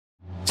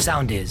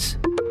Soundis.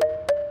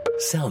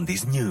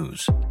 Soundis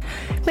News.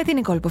 Με την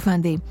Νικόλ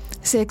Ποφαντή.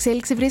 Σε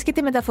εξέλιξη βρίσκεται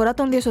η μεταφορά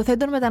των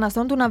διασωθέντων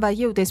μεταναστών του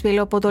ναυαγίου της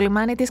Πύλου από το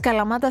λιμάνι της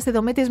Καλαμάτα στη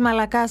δομή της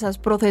Μαλακάσας.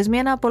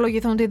 Προθεσμία να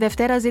απολογηθούν τη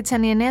Δευτέρα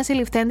ζήτησαν οι 9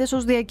 συλληφθέντες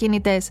ως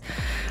διακινητές.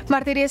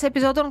 Μαρτυρίες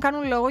επιζώντων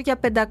κάνουν λόγο για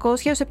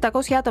 500 έως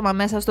 700 άτομα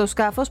μέσα στο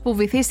σκάφος που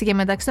βυθίστηκε,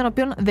 μεταξύ των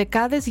οποίων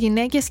δεκάδες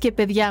γυναίκες και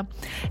παιδιά.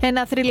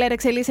 Ένα θρίλερ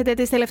εξελίσσεται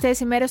τις τελευταίες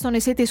ημέρες στο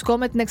νησί της Κο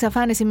με την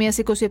εξαφάνιση μιας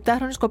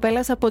 27χρονης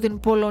κοπέλας από την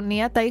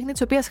Πολωνία, τα ίχνη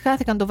της οποίας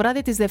χάθηκαν το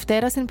βράδυ της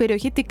Δευτέρας στην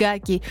περιοχή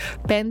Τιγκάκη.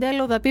 5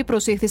 αλλοδαποί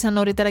προσήχθησαν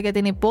νωρίτερα για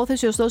την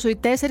υπόθεση, ωστόσο οι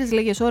 4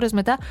 λίγες ώρες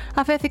μετά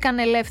αφέθηκαν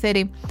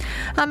ελεύθεροι.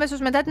 Αμέσως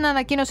μετά την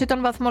ανακοίνωση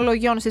των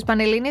βαθμολογιών στις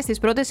Πανελλήνιες, στις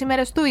πρώτες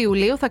ημέρες του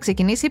Ιουλίου θα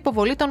ξεκινήσει η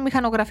υποβολή των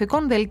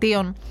μηχανογραφικών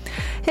δελτίων.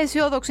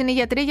 Αισιόδοξοι είναι οι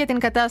γιατροί για την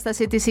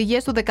κατάσταση της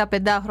υγείας του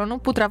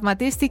 15χρονου που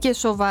τραυματίστηκε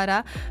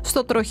σοβαρά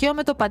στο τροχαίο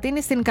με το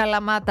πατίνι στην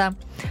Καλαμάτα.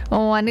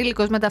 Ο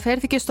ανήλικος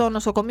μεταφέρθηκε στο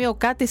νοσοκομείο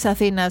ΚΑ της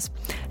Αθήνας.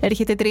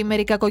 Έρχεται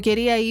τριήμερη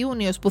κακοκαιρία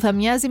Ιούνιος που θα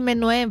μοιάζει με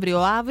Νοέμβριο,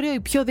 αύριο η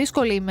πιο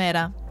δύσκολη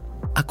ημέρα.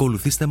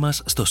 Ακολουθήστε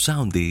μας στο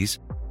Soundis,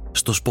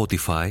 στο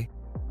Spotify,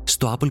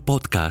 στο Apple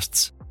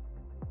Podcasts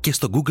και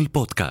στο Google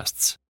Podcasts.